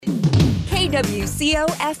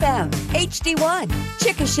KWCO-FM, HD1,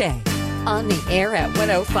 Chickasha. On the air at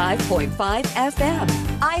 105.5 FM,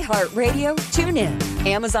 iHeartRadio, TuneIn,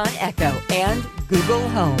 Amazon Echo, and Google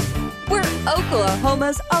Home. We're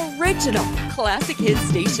Oklahoma's original classic hit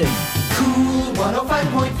station. Cool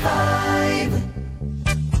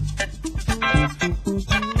 105.5.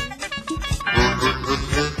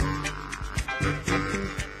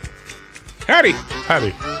 Howdy. Howdy.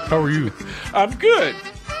 How are you? I'm good.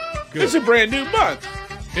 It's a brand new month.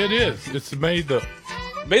 It is. It's May the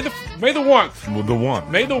May the 1st. well, the one.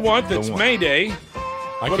 May the 1st. It's one. May Day.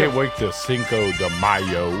 I can't wait till Cinco de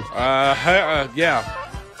Mayo. Yeah.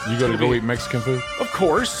 You gonna go eat Mexican food? Of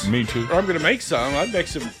course. Me too. Or I'm going to make some. I'd make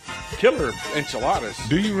some killer enchiladas.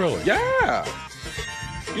 Do you really? Yeah.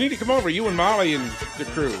 You need to come over, you and Molly and the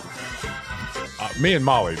crew. Me and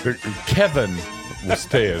Molly. Kevin will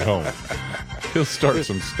stay at home. He'll start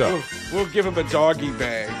some stuff. We'll give him a doggy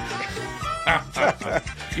bag.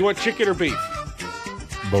 You want chicken or beef?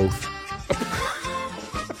 Both.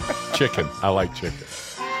 Chicken. I like chicken.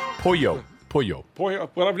 Pollo. Boy,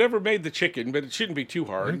 well, I've never made the chicken, but it shouldn't be too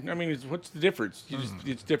hard. I mean, what's the difference?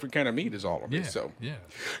 It's different kind of meat is all of it.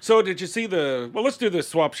 So did you see well, let's do the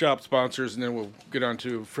Swap Shop sponsors, and then we'll get on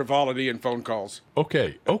to frivolity and phone calls.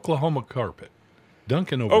 Okay. Oklahoma carpet.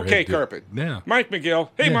 Duncan overhead. Okay, carpet. Yeah. Mike McGill.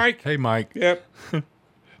 Hey, Yeah. Mike. Hey, Mike. Yep.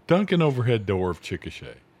 Duncan overhead door of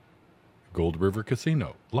Chickasha. Gold River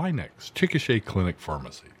Casino. Linex. Chickasha Clinic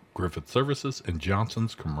Pharmacy. Griffith Services and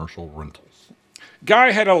Johnson's Commercial Rentals.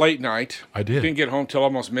 Guy had a late night. I did. Didn't get home till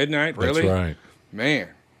almost midnight. Really? That's right. Man.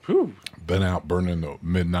 Whew. Been out burning the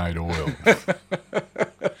midnight oil.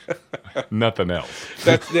 Nothing else.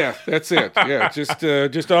 That's it. Yeah, just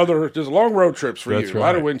long road trips for That's you. A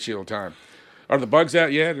lot of right. windshield time. Are the bugs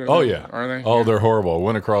out yet? Oh, yeah. Are they? Oh, Yeah. they're horrible. I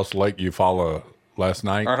went across Lake Eufaula last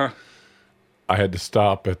night. Uh-huh. I had to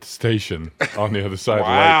stop at the station on the other side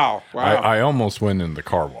Wow. of the Wow. lake. I almost went in the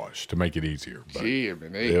car wash to make it easier. But Gee, I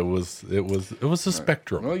mean, it was a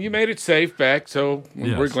spectrum. Well, you made it safe back, so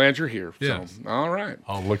we're Yes. glad you're here. Yes. So, all right.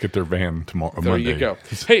 I'll look at their van tomorrow. There Monday. you go.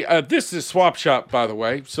 Hey, this is Swap Shop, by the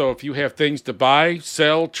way. So if you have things to buy,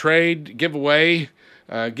 sell, trade, give away,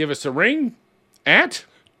 give us a ring at,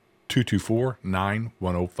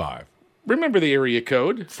 224-9105. remember the area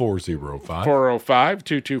code, 405.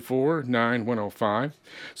 405-224-9105.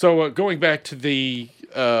 So going back to the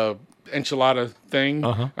enchilada thing,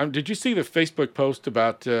 did you see the Facebook post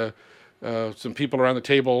about some people around the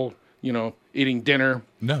table, eating dinner?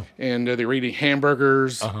 No. And they were eating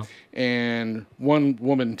hamburgers. And one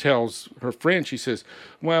woman tells her friend, she says,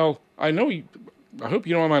 well, I hope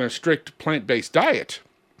you know I'm on a strict plant-based diet.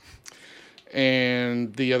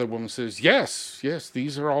 And the other woman says, yes,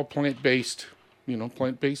 these are all plant-based,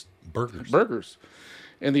 plant-based burgers.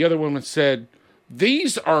 And the other woman said,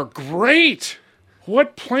 these are great.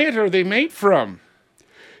 What plant are they made from?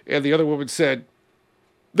 And the other woman said,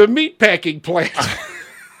 the meatpacking plant.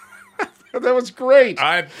 That was great.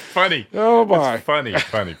 Funny. Oh, my. It's funny.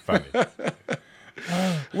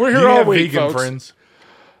 We're Do here you all have week, vegan folks. friends?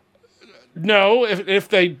 No,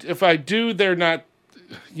 if I do, they're not,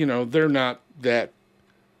 they're not that,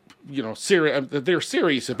 serious. They're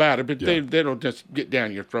serious about it, but they don't just get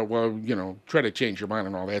down your throat. Well, try to change your mind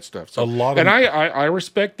and all that stuff. So, A lot of and I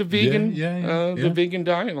respect the vegan, Yeah. the vegan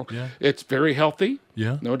diet. Yeah. It's very healthy.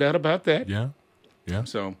 Yeah. No doubt about that. Yeah.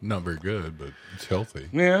 So, Not very good, but it's healthy.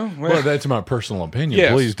 yeah. Well, that's my personal opinion.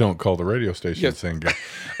 Yes. Please don't call the radio station Yes. saying,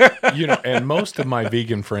 and most of my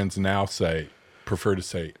vegan friends now prefer to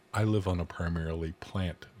say, I live on a primarily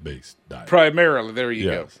plant-based diet. Primarily, there you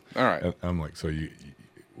Yes. go. All right. And I'm like, so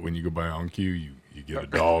when you go buy on cue, you get a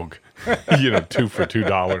dog, 2 for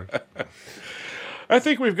 $2. I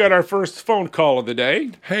think we've got our first phone call of the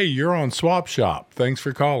day. Hey, you're on Swap Shop. Thanks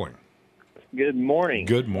for calling. Good morning.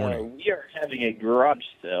 Good morning. We are having a garage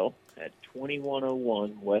sale at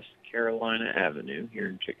 2101 West Carolina Avenue here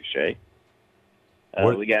in Chickasha.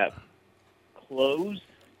 What- We got clothes,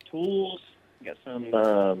 tools, got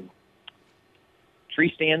some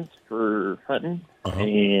tree stands for hunting,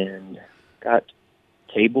 and got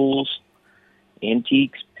tables,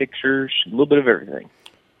 antiques, pictures, a little bit of everything.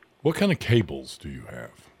 What kind of cables do you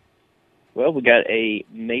have? Well, we got a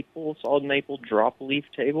solid maple drop leaf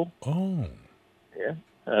table. Oh. Yeah.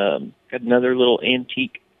 Got another little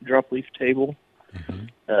antique drop leaf table.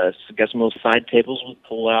 So got some little side tables with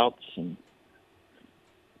pull-outs. And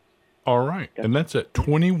All right. And that's at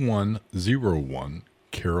 2101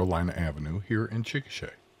 Carolina Avenue here in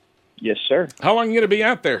Chickasha. yes, sir. How long are you going to be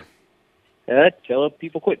out there? Tell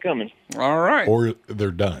people quit coming. All right. Or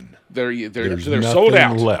they're done. They're There's sold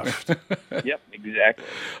out. nothing left. Yep, exactly.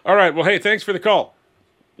 All right. Well, hey, thanks for the call.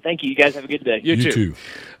 Thank you. You guys have a good day. You too.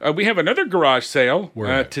 We have another garage sale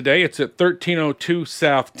today. It's at 1302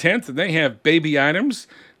 South 10th, and they have baby items.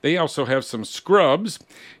 They also have some scrubs,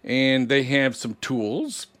 and they have some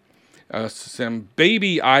tools, some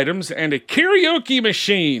baby items, and a karaoke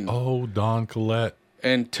machine. Oh, Don Collette.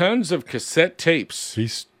 And tons of cassette tapes.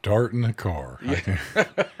 He's starting a car. Yeah.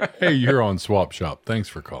 Hey, you're on Swap Shop. Thanks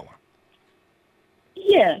for calling.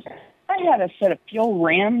 Yes. I had a set of fuel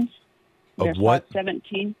rims. Of what?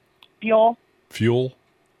 17 fuel. Fuel?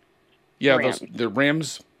 Yeah, rims. the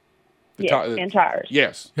rims. And tires.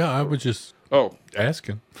 Yes. Yeah, I was just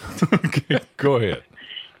asking. Okay, go ahead.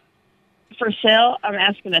 For sale, I'm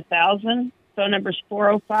asking $1,000. Phone number's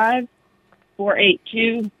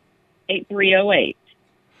 405-482-8308.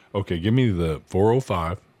 Okay, give me the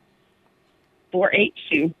 405.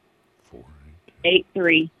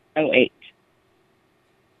 482-8308.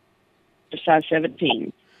 Just size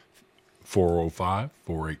 17.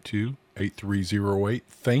 405-482-8308.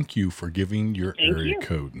 Thank you for giving your area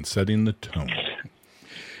code and setting the tone.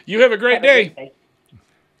 You have a great day.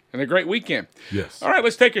 And a great weekend. Yes. All right,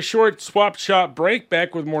 let's take a short Swap Shop break.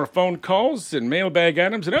 Back with more phone calls and mailbag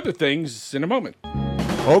items and other things in a moment.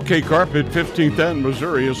 OK Carpet, 15th and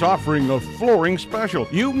Missouri, is offering a flooring special.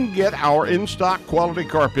 You can get our in-stock quality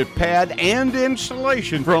carpet pad and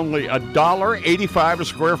installation for only $1.85 a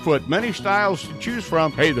square foot. Many styles to choose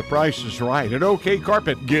from. Hey, the price is right at OK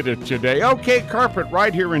Carpet. Get it today. OK Carpet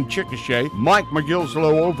right here in Chickasha. Mike McGill's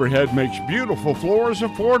low overhead makes beautiful floors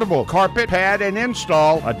affordable. Carpet, pad, and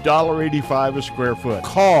install, $1.85 a square foot.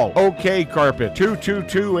 Call OK Carpet,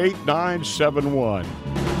 222-8971.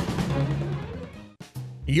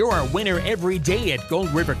 You're a winner every day at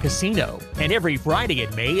Gold River Casino, and every Friday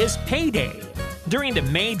in May is payday. During the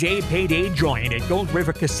May Day Payday Drawing at Gold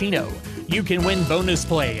River Casino, you can win bonus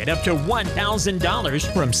play at up to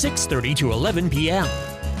 $1,000 from 6:30 to 11 p.m.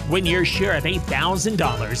 Win your share of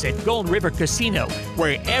 $8,000 at Gold River Casino,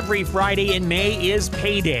 where every Friday in May is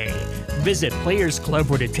payday. Visit Players Club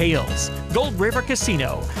for details. Gold River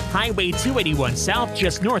Casino, Highway 281 South,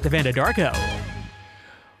 just north of Anadarko.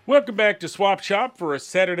 Welcome back to Swap Shop for a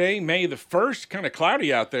Saturday, May the 1st. Kind of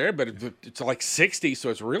cloudy out there, but it's like 60, so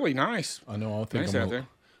it's really nice. I know. I think nice I'm going to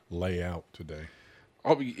lay out today.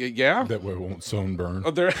 Oh, yeah? That way it won't sunburn.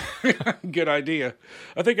 Oh, good idea.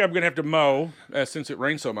 I think I'm going to have to mow since it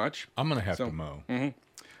rained so much. I'm going to have to mow. Mm-hmm.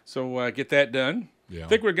 So get that done. Yeah. I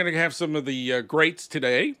think we're going to have some of the greats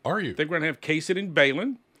today. Are you? I think we're going to have Kaysen and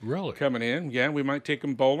Balin. Really? Coming in. Yeah, we might take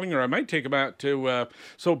them bowling, or I might take them out to...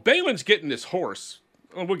 so Balin's getting this horse.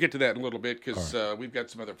 Well, we'll get to that in a little bit because we've got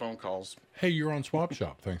some other phone calls. Hey, you're on Swap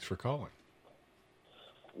Shop. Thanks for calling.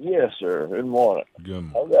 Yes, sir. Good morning. Good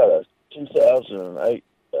morning. I've got a 2008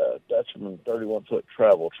 Dutchman 31-foot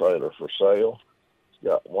travel trailer for sale. It's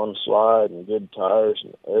got one slide and good tires,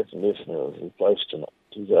 and air conditioner was replaced in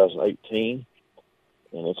 2018.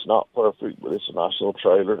 And it's not perfect, but it's a nice little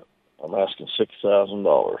trailer. I'm asking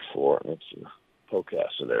 $6,000 for it, and it's in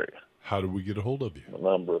Pocasset area. How do we get a hold of you? The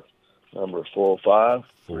number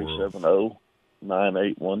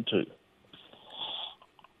 405-370-9812.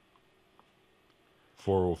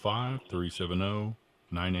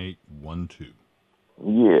 405-370-9812.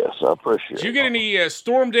 Yes, I appreciate it. Did you get any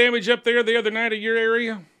storm damage up there the other night at your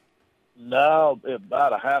area? No,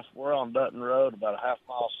 about we're on Dutton Road, about a half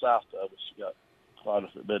mile south of us. You got quite a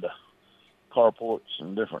bit of carports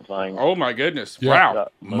and different things. Oh, my goodness. Yeah. Wow.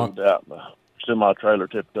 Got moved out. The semi-trailer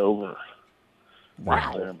tipped over.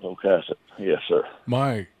 Wow. There in Pocasset. Yes, sir.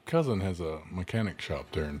 My cousin has a mechanic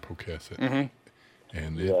shop there in Pocasset. Mm-hmm.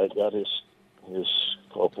 And he got his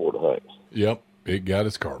carport, I think. Yep, it got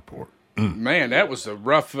his carport. Man, that was a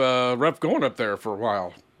rough going up there for a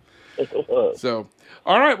while. It was. So,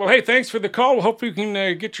 all right. Well, hey, thanks for the call. We'll hope we can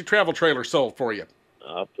get your travel trailer sold for you.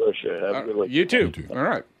 I appreciate it. Have a good week. You too. All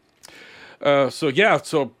right. So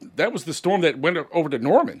that was the storm that went over to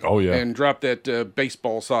Norman. Oh, yeah. And dropped that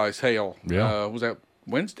baseball-sized hail. Yeah. Was that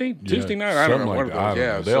Wednesday? Yeah, Tuesday night? I don't know. something One like of those. that. I don't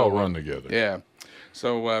Yeah. know. They all run together. Yeah.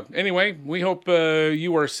 So anyway, we hope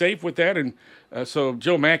you are safe with that. And so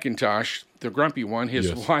Joe McIntosh, the grumpy one,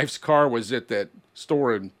 his wife's car was at that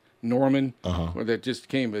store in Norman where that just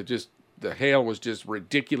came. The hail was just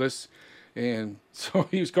ridiculous. And so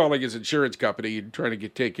he was calling his insurance company and trying to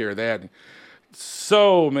take care of that.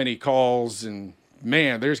 So many calls, and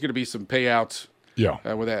man, there's going to be some payouts. Yeah,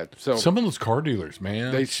 with that. So some of those car dealers,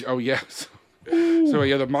 man.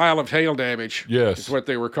 The mile of hail damage. Yes, is what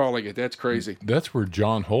they were calling it. That's crazy. That's where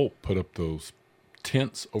John Holt put up those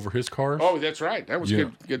tents over his cars. Oh, that's right. That was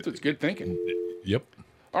good. That's good thinking. Yep.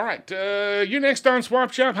 All right, you're next on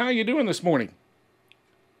Swap Shop. How are you doing this morning?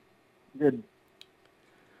 Good.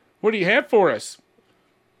 What do you have for us?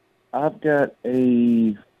 I've got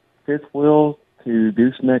a fifth wheel to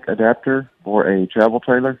gooseneck adapter for a travel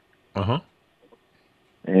trailer. Uh-huh.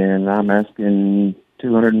 And I'm asking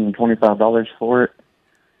 $225 for it.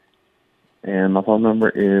 And my phone number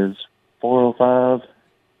is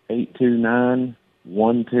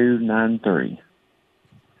 405-829-1293.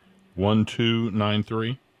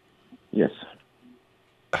 1293? Yes.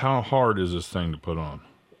 How hard is this thing to put on?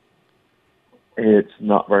 It's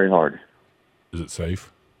not very hard. Is it safe?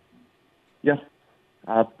 Yeah.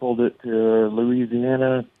 I pulled it to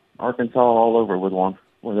Louisiana, Arkansas, all over with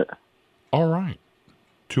it. All right.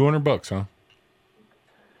 $200, huh?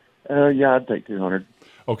 Yeah, I'd take 200.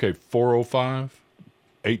 Okay,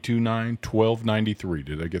 405-829-1293.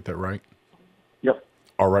 Did I get that right? Yep.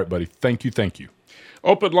 All right, buddy. Thank you.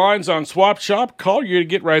 Open lines on Swap Shop. Call you to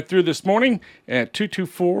get right through this morning at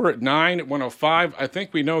 224-9105. I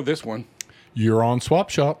think we know this one. You're on Swap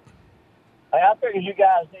Shop. Hey, I figured you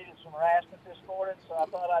guys needed some harassment this morning, so I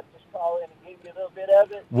thought I'd just call in and give you a little bit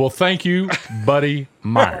of it. Well, thank you, Buddy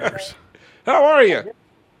Myers. How are you?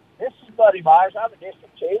 This is Buddy Myers. I'm the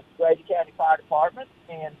district chief of Grady County Fire Department,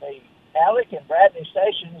 and the Alec and Bradley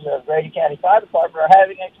stations of Grady County Fire Department are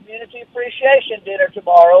having a community appreciation dinner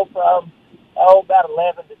tomorrow from, about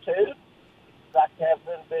 11 to 2. If you'd like to have a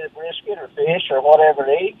little bit of brisket or fish or whatever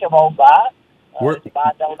to eat, come on by. You can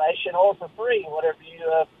buy a donation or for free, whatever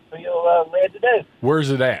you feel led to do. Where's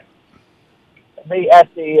it at? Be at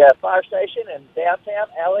the fire station in downtown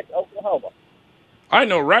Alec, Oklahoma. I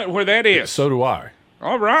know right where that is. So do I.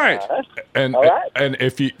 All right. And All right. And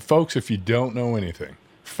if you don't know anything,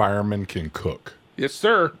 firemen can cook. Yes,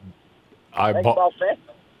 sir. Thanks, boss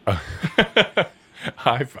man.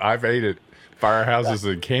 I've ate at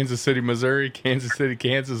firehouses in Kansas City, Missouri, Kansas City,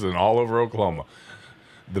 Kansas, and all over Oklahoma.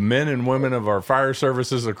 The men and women of our fire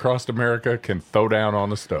services across America can throw down on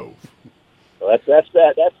the stove. Well, that's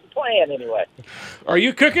the plan anyway. Are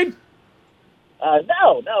you cooking?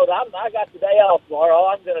 No. I got the day off tomorrow. All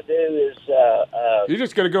I'm going to do is you're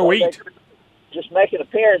just going to go eat. Just make an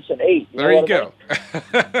appearance and eat. There you go.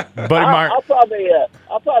 Buddy Myers.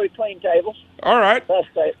 I'll probably clean tables. All right. Bus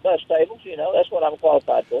tables. That's what I'm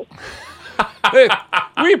qualified for.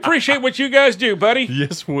 We appreciate what you guys do, buddy.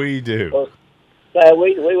 Yes, we do. Well,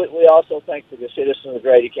 we also thank the citizens of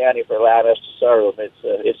Grady County for allowing us to serve them.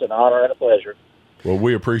 It's an honor and a pleasure. Well,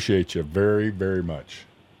 we appreciate you very, very much.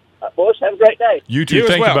 Boys, have a great day. You too.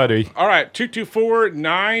 Thank you, buddy. All right,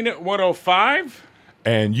 224-9105.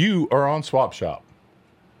 And you are on Swap Shop.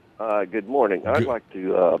 Good morning. I'd like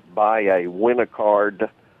to buy a Win-A-Card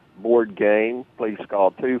board game. Please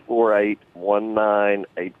call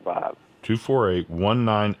 248-1985.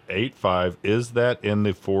 248-1985. Is that in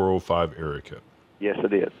the 405 area code? Yes,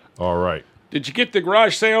 it is. All right. Did you get the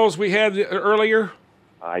garage sales we had earlier?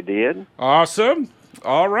 I did. Awesome.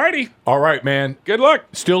 All righty. All right, man. Good luck.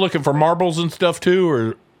 Still looking for marbles and stuff, too,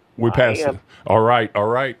 or we passed it? All right.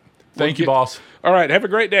 Thank you, boss. All right. Have a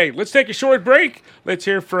great day. Let's take a short break. Let's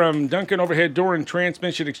hear from Duncan Overhead Door and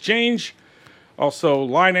Transmission Exchange. Also,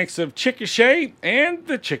 Linex of Chickasha and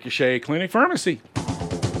the Chickasha Clinic Pharmacy.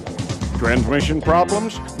 Transmission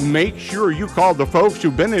problems? Make sure you call the folks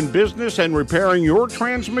who've been in business and repairing your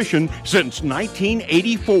transmission since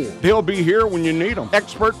 1984. They'll be here when you need them.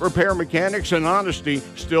 Expert repair mechanics and honesty,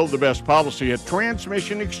 still the best policy at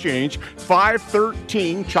Transmission Exchange,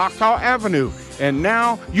 513 Choctaw Avenue. And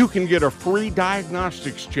now you can get a free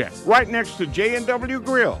diagnostics check right next to J&W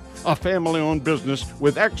Grill, a family-owned business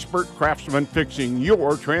with expert craftsmen fixing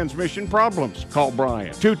your transmission problems. Call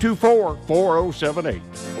Brian, 224-4078.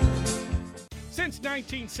 Since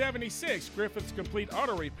 1976, Griffith's Complete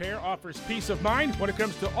Auto Repair offers peace of mind when it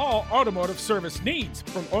comes to all automotive service needs.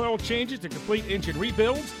 From oil changes to complete engine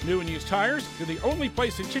rebuilds, new and used tires, to the only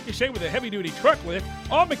place in Chickasha with a heavy-duty truck lift,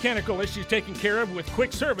 all mechanical issues taken care of with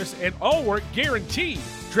quick service and all work guaranteed.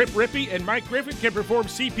 Trip Rippey and Mike Griffith can perform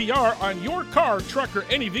CPR on your car, truck, or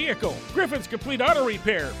any vehicle. Griffith's Complete Auto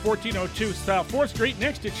Repair, 1402 South 4th Street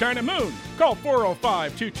next to China Moon. Call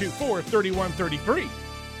 405-224-3133.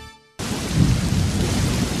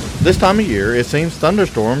 This time of year, it seems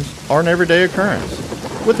thunderstorms are an everyday occurrence.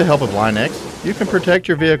 With the help of Linex, you can protect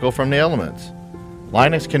your vehicle from the elements.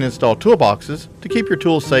 Linex can install toolboxes to keep your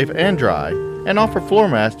tools safe and dry, and offer floor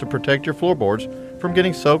mats to protect your floorboards from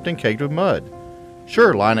getting soaked and caked with mud.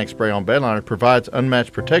 Sure, Linex spray-on bed liner provides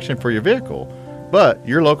unmatched protection for your vehicle, but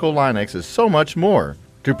your local Linex is so much more.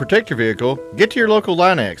 To protect your vehicle, get to your local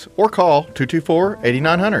Linex or call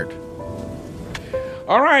 224-8900.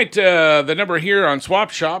 All right, the number here on Swap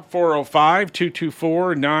Shop,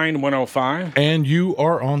 405-224-9105. And you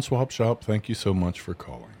are on Swap Shop. Thank you so much for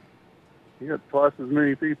calling. You got twice as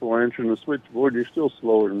many people answering the switchboard. You're still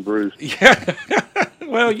slower than Bruce. Yeah.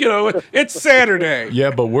 Well, it's Saturday. Yeah,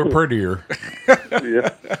 but we're prettier. Yeah.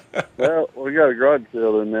 Well, we got a garage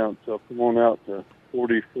sale to announce, so come on out to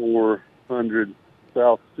 4400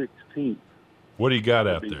 South 16th. What do you got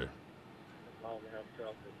out there?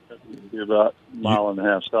 Be about a mile and a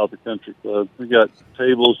half south of Country Club. We got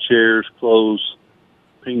tables, chairs, clothes,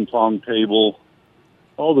 ping pong table,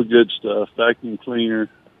 all the good stuff. Vacuum cleaner,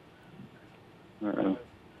 a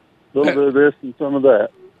little bit of this and some of that.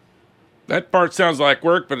 That part sounds like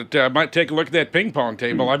work, but I might take a look at that ping pong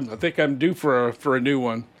table. I think I'm due for a new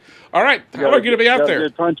one. All right, how are you going to be out there?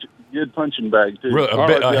 Good punching bag too. Really,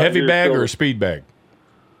 a heavy bag or a speed bag?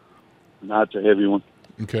 Not a heavy one.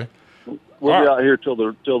 Okay. We'll be out here till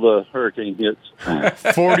the hurricane hits.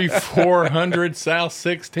 4400 South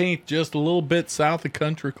 16th, just a little bit south of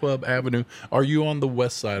Country Club Avenue. Are you on the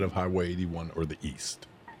west side of Highway 81 or the east?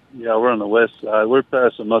 Yeah, we're on the west side. We're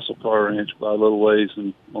past the Muscle Car Ranch by a little ways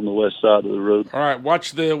and on the west side of the road. All right,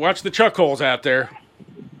 watch the chuck holes out there.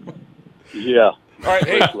 Yeah. All right,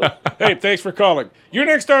 hey, thanks for calling. You're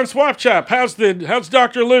next on Swap Shop. How's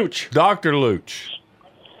Dr. Luch? Dr. Luch.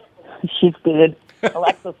 She's good.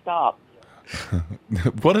 Alexa, stop.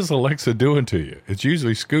 What is Alexa doing to you? It's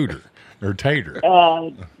usually Scooter or Tater.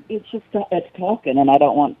 It's just it's talking, and I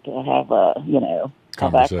don't want to have a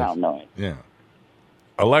background noise. Yeah.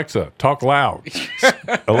 Alexa, talk loud.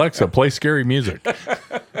 Alexa, play scary music.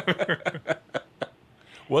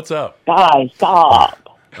 What's up? Guys,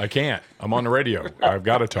 stop. I can't. I'm on the radio. I've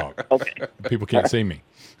got to talk. Okay. People can't see me.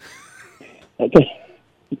 Okay.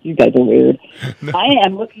 You guys are weird. I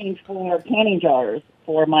am looking for canning jars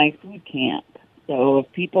for my food camp. So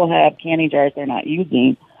if people have canning jars they're not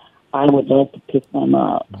using, I would love to pick them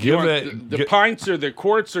up. The pints or the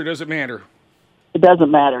quarts, or does it matter? It doesn't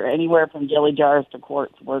matter. Anywhere from jelly jars to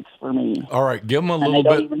quarts works for me. All right, give them a little bit. bit.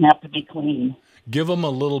 They don't even have to be clean. Give them a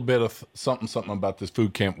little bit of something about this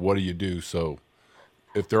food camp. What do you do? So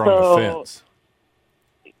if they're on the fence.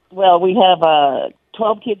 Well, we have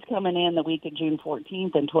 12 kids coming in the week of June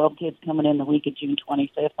 14th and 12 kids coming in the week of June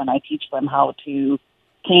 25th, and I teach them how to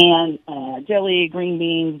can jelly, green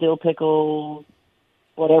beans, dill pickles,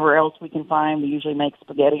 whatever else we can find. We usually make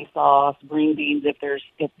spaghetti sauce, green beans if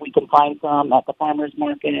we can find some at the farmer's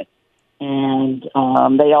market, and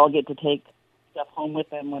they all get to take stuff home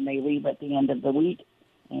with them when they leave at the end of the week,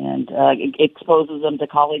 and it exposes them to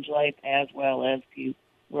college life as well as to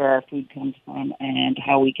where our food comes from and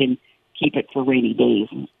how we can keep it for rainy days.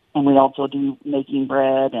 And we also do making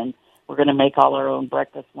bread, and we're going to make all our own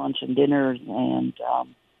breakfast, lunch, and dinners, and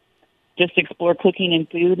just explore cooking and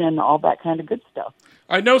food and all that kind of good stuff.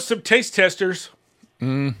 I know some taste testers.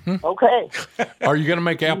 Mm-hmm. Okay. Are you going to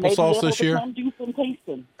make applesauce this year? Come do some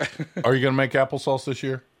tasting. Are you going to make applesauce this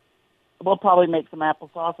year? We'll probably make some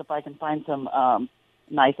applesauce if I can find some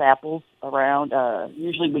nice apples around.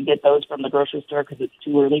 Usually we get those from the grocery store because it's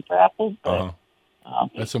too early for apples. But,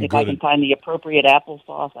 that's some if good. I can find the appropriate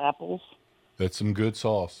applesauce apples. That's some good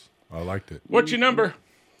sauce. I liked it. What's your number?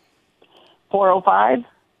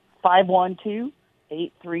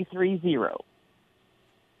 405-512-8330.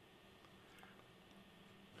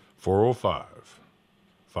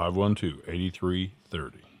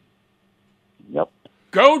 405-512-8330. Yep.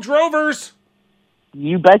 Go Drovers!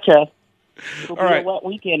 You betcha. It'll be All right. a wet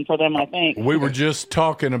weekend for them, I think. We were just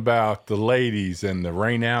talking about the ladies and the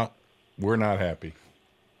rain out. We're not happy.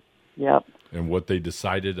 Yep. And what they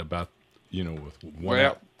decided about, with one.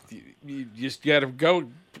 Well, you just got to go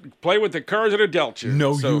play with the cards that are dealt you.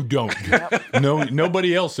 No, you don't. No,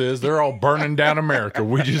 nobody else is. They're all burning down America.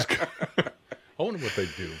 We just. I wonder what they'd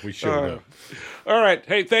do if we showed up. All right.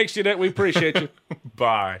 Hey, thanks, Jeanette. We appreciate you.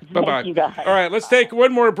 Bye. Bye-bye. Thank you, guys. All right, let's take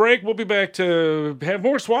one more break. We'll be back to have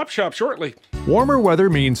more Swap Shop shortly. Warmer weather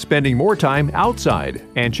means spending more time outside.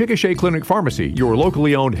 And Chickasha Clinic Pharmacy, your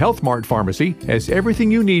locally owned Health Mart pharmacy, has everything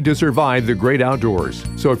you need to survive the great outdoors.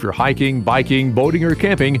 So if you're hiking, biking, boating, or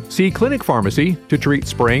camping, see Clinic Pharmacy to treat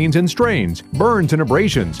sprains and strains, burns and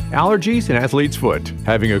abrasions, allergies, and athlete's foot.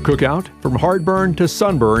 Having a cookout? From heartburn to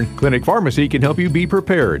sunburn, Clinic Pharmacy can help you be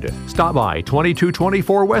prepared. Stop by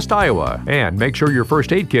 2224 West Iowa and make sure your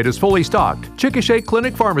first aid kit is fully stocked. Chickasha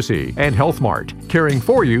Clinic Pharmacy and Health Mart, caring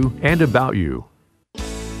for you and about you.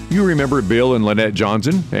 You remember Bill and Lynette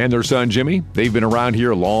Johnson and their son Jimmy? They've been around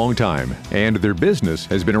here a long time, and their business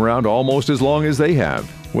has been around almost as long as they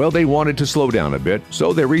have. Well, they wanted to slow down a bit,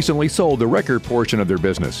 so they recently sold the record portion of their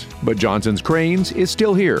business. But Johnson's Cranes is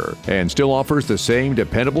still here and still offers the same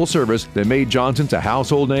dependable service that made Johnson's a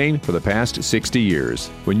household name for the past 60 years.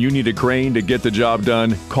 When you need a crane to get the job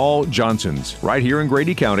done, call Johnson's right here in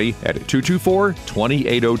Grady County at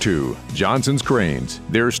 224-2802. Johnson's Cranes.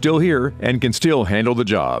 They're still here and can still handle the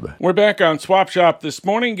job. We're back on Swap Shop this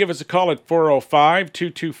morning. Give us a call at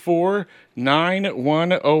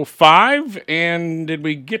 405-224-9105. And did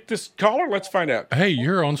we get this caller? Let's find out. Hey,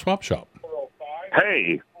 you're on Swap Shop.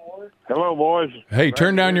 Hey. Hello, boys. Hey,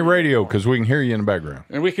 turn down your radio because we can hear you in the background.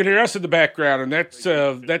 And we can hear us in the background, and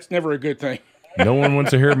that's never a good thing. No one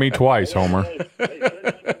wants to hear me twice, Homer.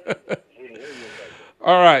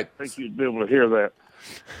 All right. I think you'd be able to hear that.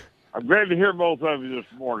 I'm glad to hear both of you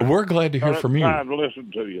this morning. We're glad to hear from you. Time to listen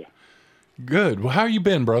to you. Good. Well, how you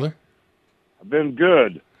been, brother? I've been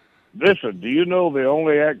good. Listen, do you know the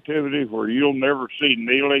only activity where you'll never see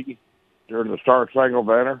kneeling during the Star Spangled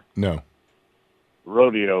Banner? No.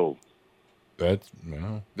 Rodeo. That's,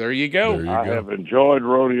 well. There you go. I have enjoyed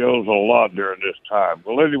rodeos a lot during this time.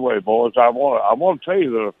 Well, anyway, boys, I want to tell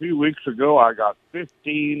you that a few weeks ago I got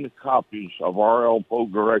 15 copies of R.L. Poe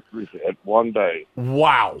directories at one day.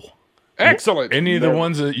 Wow. Excellent. Any of the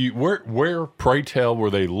ones that you, where, pray tell,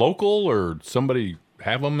 were they local or somebody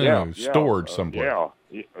have them in a storage someplace? A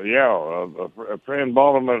friend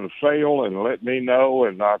bought them at a sale and let me know,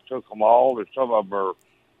 and I took them all. And some of them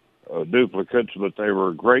are duplicates, but they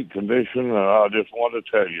were great condition, and I just wanted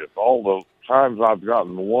to tell you, all the times I've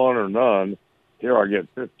gotten one or none, here I get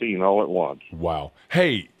 15 all at once. Wow.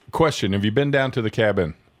 Hey, question, have you been down to the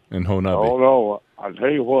cabin in Honabi? Oh, no. I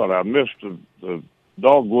tell you what, I missed the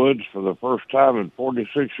dogwoods for the first time in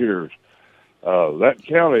 46 years. That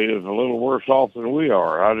county is a little worse off than we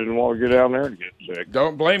are. I didn't want to get down there and get sick.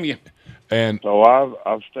 Don't blame you. And so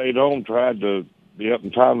I've stayed home, tried to be up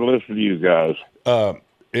in time to listen to you guys.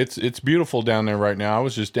 It's beautiful down there right now. I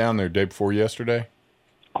was just down there day before yesterday.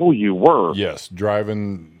 Oh, you were? Yes,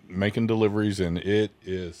 driving, making deliveries, and it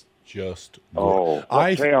is just what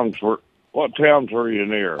towns were you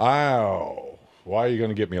near? Oh, why are you going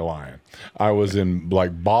to get me lying? I was in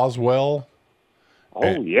like Boswell.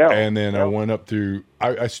 And then I went up through.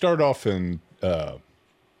 I started off in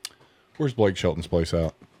where's Blake Shelton's place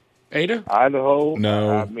out? Ada? Idaho?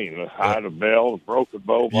 No. I mean, Ida Bell, Broken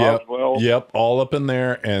Bow, Boswell. Yep, all up in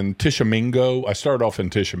there. And Tishomingo. I started off in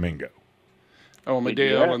Tishomingo. Oh,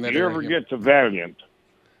 Medill and that. Did you ever get to Valiant?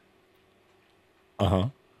 Uh-huh.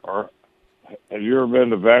 Or have you ever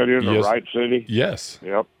been to Valiant or Wright City? Yes.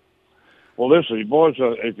 Yep. Well, listen, boys,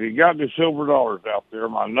 if you got any silver dollars out there,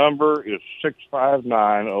 my number is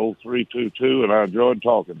 659-0322, and I enjoyed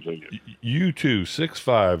talking to you. You too,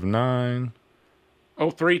 659...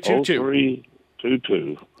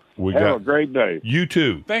 0322. Have a great day. You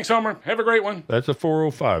too. Thanks, Homer. Have a great one. That's a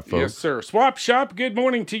 405, folks. Yes, sir. Swap Shop, good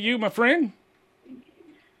morning to you, my friend.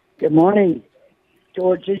 Good morning,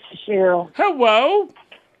 George. This is Cheryl. Hello.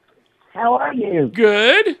 How are you?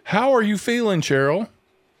 Good. How are you feeling, Cheryl?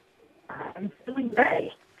 I'm feeling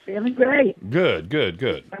great. Feeling great. Good.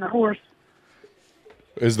 On a horse.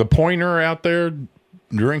 Is the pointer out there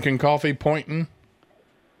drinking coffee, pointing?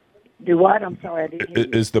 Do what? I'm sorry, I didn't hear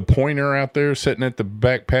you. Is the pointer out there sitting at the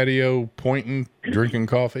back patio pointing, drinking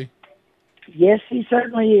coffee? Yes, he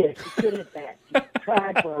certainly is. He's good at that. He's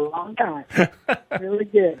tried for a long time. Really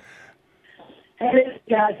good. Hey,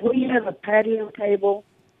 guys, we have a patio table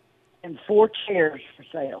and 4 chairs for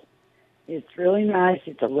sale. It's really nice.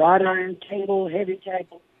 It's a wrought iron table, heavy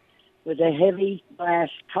table, with a heavy glass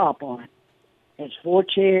top on it. It's 4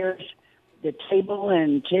 chairs. The table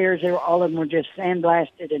and chairs, all of them were just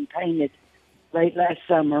sandblasted and painted late last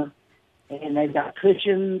summer. And they've got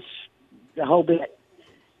cushions, the whole bit.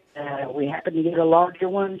 We happen to get a larger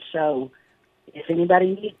one, so if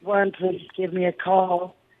anybody needs one, please give me a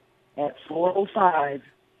call at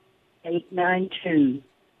 405-892-3766.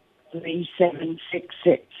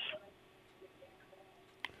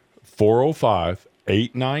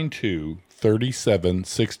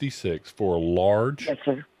 405-892-3766 for a large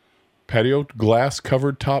patio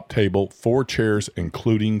glass-covered top table, 4 chairs,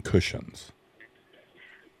 including cushions.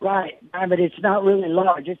 Right, but it's not really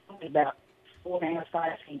large. It's only about 4.5,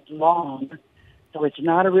 5 feet long, so it's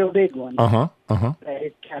not a real big one. But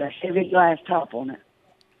it's got a heavy glass top on it.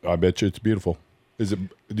 I bet you it's beautiful. Is it?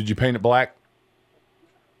 Did you paint it black?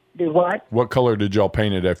 Do what? What color did y'all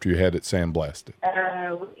paint it after you had it sandblasted?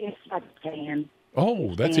 It's like tan.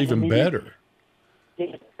 Oh, that's even better.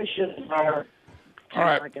 The cushions are all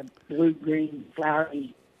right, like a blue-green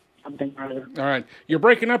flowery something or other. All right. You're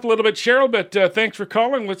breaking up a little bit, Cheryl, but thanks for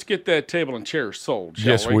calling. Let's get that table and chair sold,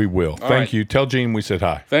 shall Yes, we will. Thank you. Tell Gene we said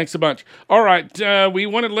hi. Thanks a bunch. All right. We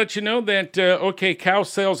wanted to let you know that OK Cow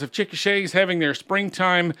Sales of Chickasha is having their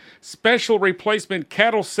springtime special replacement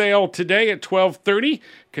cattle sale today at 12:30,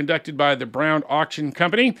 conducted by the Brown Auction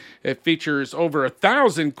Company. It features over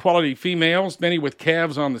 1,000 quality females, many with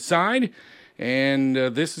calves on the side. And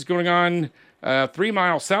this is going on 3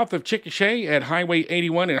 miles south of Chickasha at Highway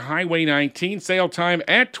 81 and Highway 19. Sale time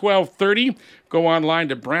at 12:30. Go online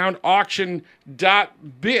to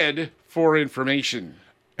brownauction.bid for information.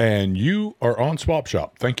 And you are on Swap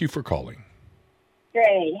Shop. Thank you for calling.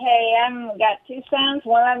 Great. Hey, I've got 2 sons.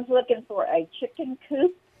 One of them's looking for a chicken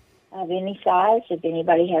coop of any size, if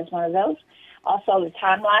anybody has one of those. Also, the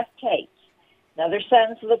Time Life tapes. Another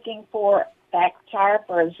son's looking for back tire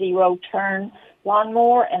for a 0-turn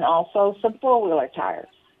lawnmower and also some 4-wheeler tires.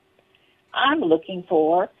 I'm looking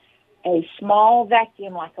for a small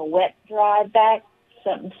vacuum, like a wet dry vac,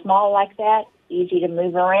 something small like that, easy to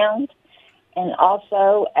move around, and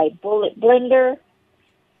also a bullet blender,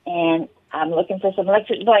 and I'm looking for some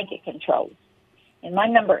electric blanket controls. And my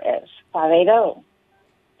number is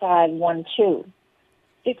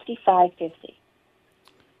 580-512-5550.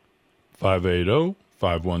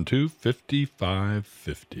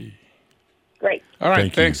 580-512-5550. Great. All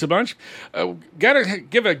right, thanks a bunch. Got to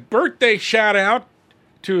give a birthday shout out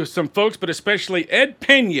to some folks, but especially Ed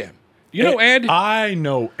Pena. You know Ed? I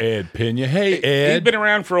know Ed Pena. Hey, Ed. He's been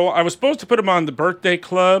around for a while. I was supposed to put him on the birthday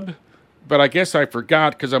club, but I guess I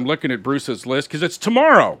forgot because I'm looking at Bruce's list because it's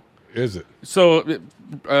tomorrow. Is it? So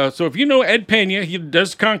if you know Ed Pena, he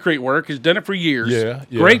does concrete work. He's done it for years. Yeah.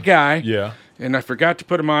 Great guy. Yeah. And I forgot to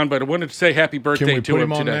put him on, but I wanted to say happy birthday Can we to put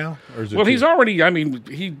him on today. now, or is it Well, too- he's already. I mean,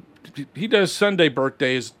 he does Sunday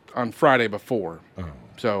birthdays on Friday before. Oh.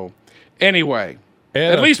 So anyway,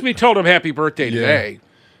 Ed, at least we told him happy birthday today.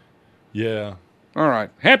 Yeah. All right.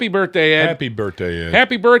 Happy birthday, Ed. Happy birthday, Ed.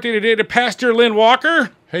 Happy birthday today to Pastor Lynn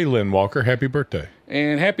Walker. Hey, Lynn Walker. Happy birthday.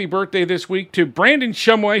 And happy birthday this week to Brandon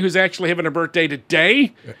Shumway, who's actually having a birthday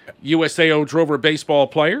today. USAO Drover baseball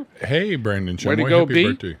player. Hey, Brandon Shumway. Way to go, happy B.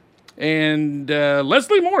 birthday. And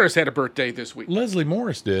Leslie Morris had a birthday this week. Leslie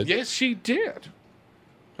Morris did? Yes, she did.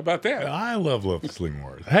 How about that? I love Leslie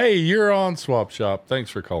Morris. Hey, you're on Swap Shop. Thanks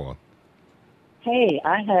for calling. Hey,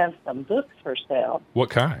 I have some books for sale. What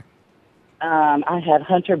kind? I have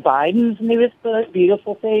Hunter Biden's newest book,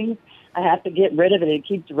 Beautiful Things. I have to get rid of it. It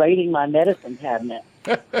keeps raiding my medicine cabinet.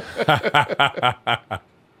 I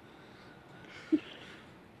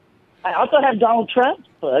also have Donald Trump's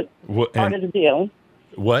book, Art of the Deal.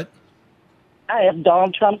 What? I have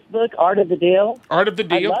Donald Trump's book, Art of the Deal. Art of the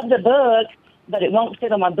Deal? I love the book, but it won't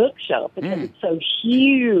fit on my bookshelf because it's so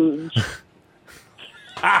huge.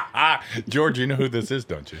 George, you know who this is,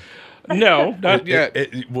 don't you? No, not yet. Do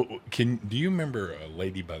you remember a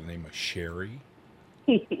lady by the name of Sherry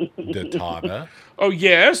Datada? Oh,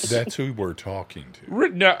 yes. That's who we're talking to.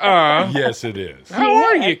 Yes, it is. How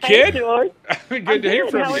are you, kid? George. Good to hear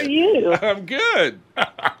from you. How are you? I'm good.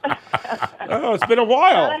 Oh, it's been a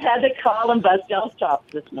while. I had to call and bust y'all's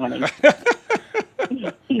chops this morning.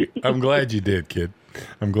 I'm glad you did, kid.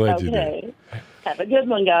 I'm glad you did. Okay. Have a good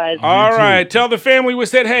one, guys. All right. Tell the family we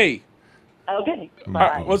said hey. Okay. All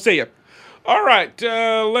right, we'll see you. All right.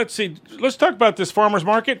 Let's see. Let's talk about this farmer's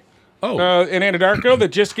market in Anadarko that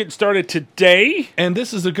just getting started today. And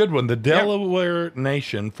this is a good one. The Delaware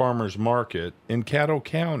Nation Farmers Market in Caddo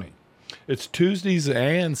County. It's Tuesdays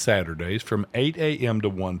and Saturdays from 8 a.m. to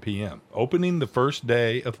 1 p.m. Opening the first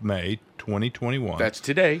day of May 2021. That's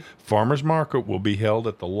today. Farmers Market will be held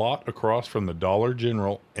at the lot across from the Dollar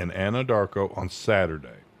General in Anadarko on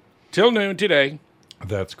Saturday. Till noon today.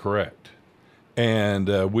 That's correct.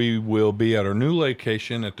 And we will be at our new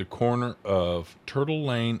location at the corner of Turtle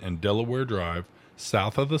Lane and Delaware Drive,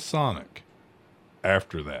 south of the Sonic,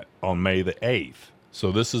 after that, on May the 8th.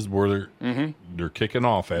 So this is where they're kicking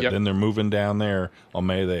off at. Yep. Then they're moving down there on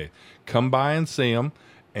May the 8th. Come by and see them.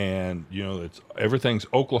 And, you know, everything's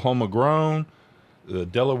Oklahoma grown. The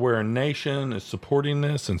Delaware Nation is supporting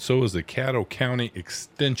this, and so is the Caddo County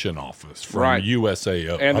Extension Office from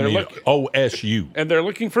USAO. And OSU. And they're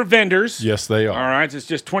looking for vendors. Yes, they are. All right, it's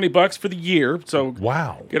just $20 for the year. So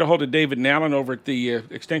get a hold of David Nallen over at the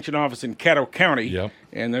Extension Office in Caddo County. Yep.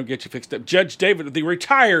 And they'll get you fixed up. Judge David, the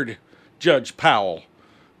retired Judge Powell,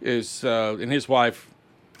 is and his wife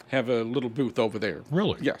have a little booth over there.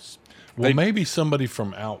 Really? Yes. Well, maybe somebody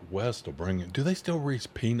from out west will bring it. Do they still raise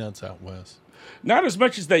peanuts out west? Not as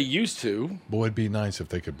much as they used to. Boy, it'd be nice if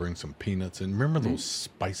they could bring some peanuts in. Remember those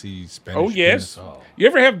spicy Spanish peanuts? Yes. Oh. You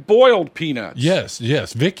ever have boiled peanuts? Yes.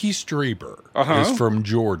 Vicky Strieber is from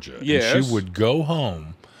Georgia. Yes. And she would go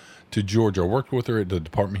home to Georgia. I worked with her at the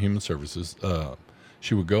Department of Human Services.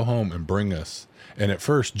 She would go home and bring us. And at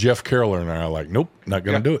first, Jeff Carroll and I are like, nope, not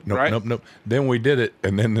going to do it. Nope. Then we did it.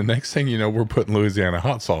 And then the next thing you know, we're putting Louisiana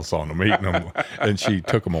hot sauce on them, eating them. And she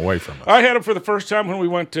took them away from us. I had them for the first time when we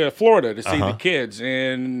went to Florida to see the kids.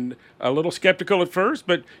 And a little skeptical at first,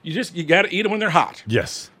 but you got to eat them when they're hot.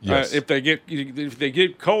 Yes. If they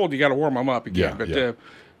get cold, you got to warm them up again.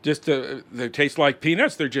 They taste like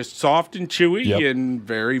peanuts. They're just soft and chewy and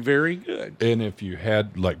very, very good. And if you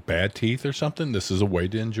had like bad teeth or something, this is a way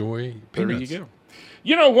to enjoy peanuts. There you go.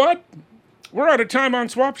 You know what? We're out of time on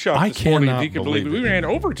Swap Shop this morning. If you can believe it. We ran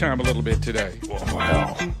overtime a little bit today.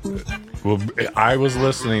 Wow. Well, I was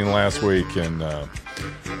listening last week, and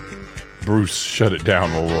Bruce shut it down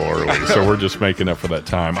a little early, so we're just making up for that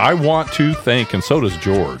time. I want to thank, and so does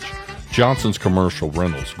George, Johnson's Commercial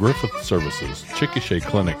Rentals, Griffith Services, Chickasha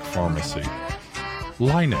Clinic Pharmacy,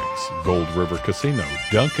 Linex, Gold River Casino,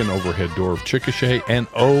 Duncan Overhead Door of Chickasha, and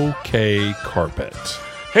OK Carpet.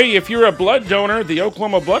 Hey, if you're a blood donor, the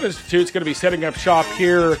Oklahoma Blood Institute is going to be setting up shop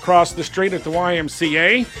here across the street at the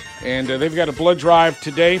YMCA. And they've got a blood drive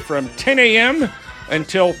today from 10 a.m.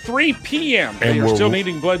 until 3 p.m. And you're still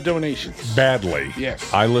needing blood donations. Badly.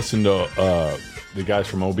 Yes. I listened to the guys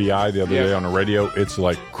from OBI the other day on the radio. It's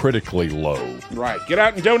like critically low. Right. Get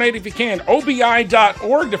out and donate if you can.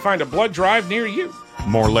 OBI.org to find a blood drive near you.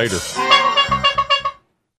 More later.